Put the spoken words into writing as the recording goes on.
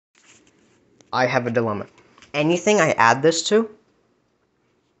I have a dilemma. Anything I add this to,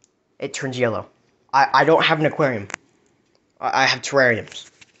 it turns yellow. I don't have an aquarium. I have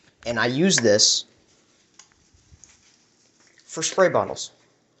terrariums. And I use this for spray bottles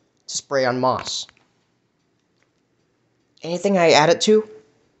to spray on moss. Anything I add it to,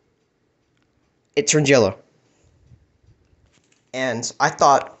 it turns yellow. And I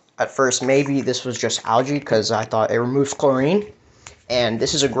thought at first maybe this was just algae because I thought it removes chlorine. And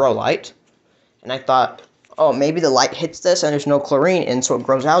this is a grow light. And I thought, oh, maybe the light hits this and there's no chlorine and so it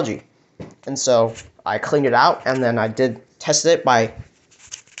grows algae. And so I cleaned it out and then I did test it by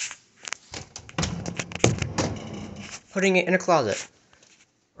putting it in a closet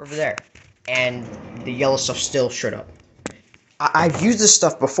over there. And the yellow stuff still showed up. I've used this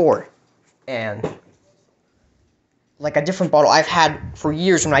stuff before. And like a different bottle I've had for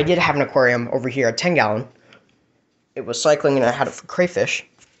years when I did have an aquarium over here, a 10-gallon. It was cycling and I had it for crayfish.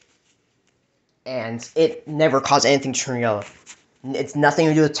 And it never caused anything to turn yellow. It's nothing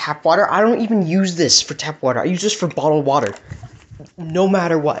to do with tap water. I don't even use this for tap water. I use this for bottled water. No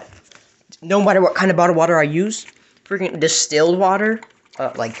matter what. No matter what kind of bottled water I use. Freaking distilled water.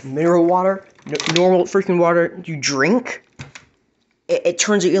 Like mineral water. Normal freaking water you drink. It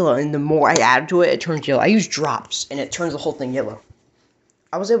turns it yellow. And the more I add to it, it turns yellow. I use drops. And it turns the whole thing yellow.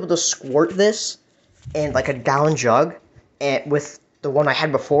 I was able to squirt this in like a gallon jug. And with the one I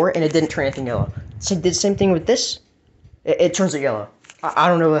had before. And it didn't turn anything yellow. So I did the same thing with this. It turns it yellow. I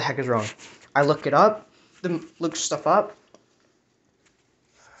don't know what the heck is wrong. I look it up. Look stuff up.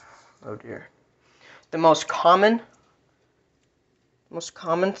 Oh dear. The most common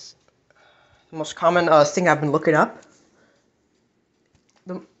thing I've been looking up.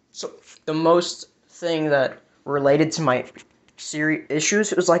 The most thing that related to my serious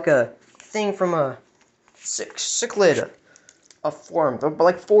issues. It was like a thing from a cichlid, a forum, but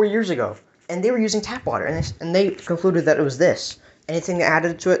like 4 years ago. And they were using tap water, and they concluded that it was this. Anything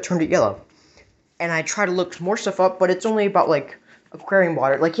added to it turned it yellow. And I tried to look more stuff up, but it's only about, like, aquarium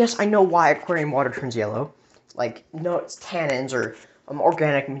water. Like, yes, I know why aquarium water turns yellow. Like, no, it's tannins or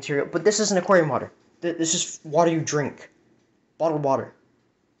organic material, but this isn't aquarium water. This is water you drink. Bottled water.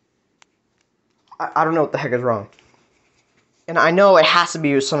 I don't know what the heck is wrong. And I know it has to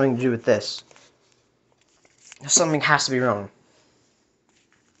be something to do with this. Something has to be wrong.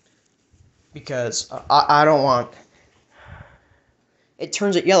 Because I don't want... It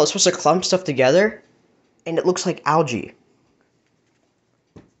turns it yellow. It's supposed to clump stuff together, and it looks like algae.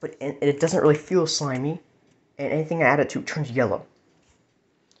 But it doesn't really feel slimy, and anything I add it to turns yellow.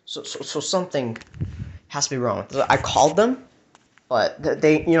 So something has to be wrong. I called them, but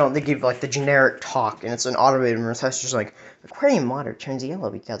they give like the generic talk, and it's an automated response. It's just like, aquarium water turns yellow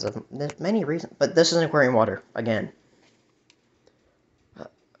because of many reasons. But this isn't aquarium water, again.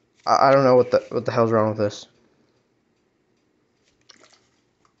 I don't know what the hell's wrong with this.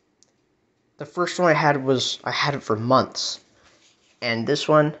 The first one I had it for months. And this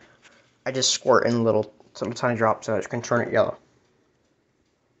one, I just squirt in little tiny drops so it can turn it yellow.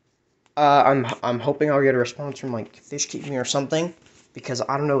 I'm hoping I'll get a response from like Fish Keeping or something, because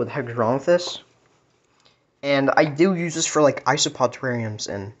I don't know what the heck is wrong with this. And I do use this for like isopod terrariums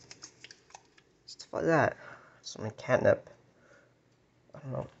and stuff like that. Some catnip. I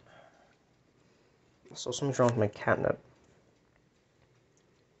don't know. So something's wrong with my catnip.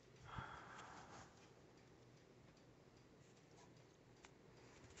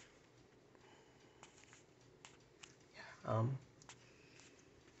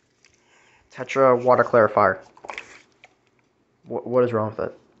 Tetra Water Clarifier. What is wrong with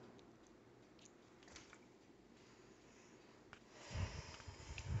it?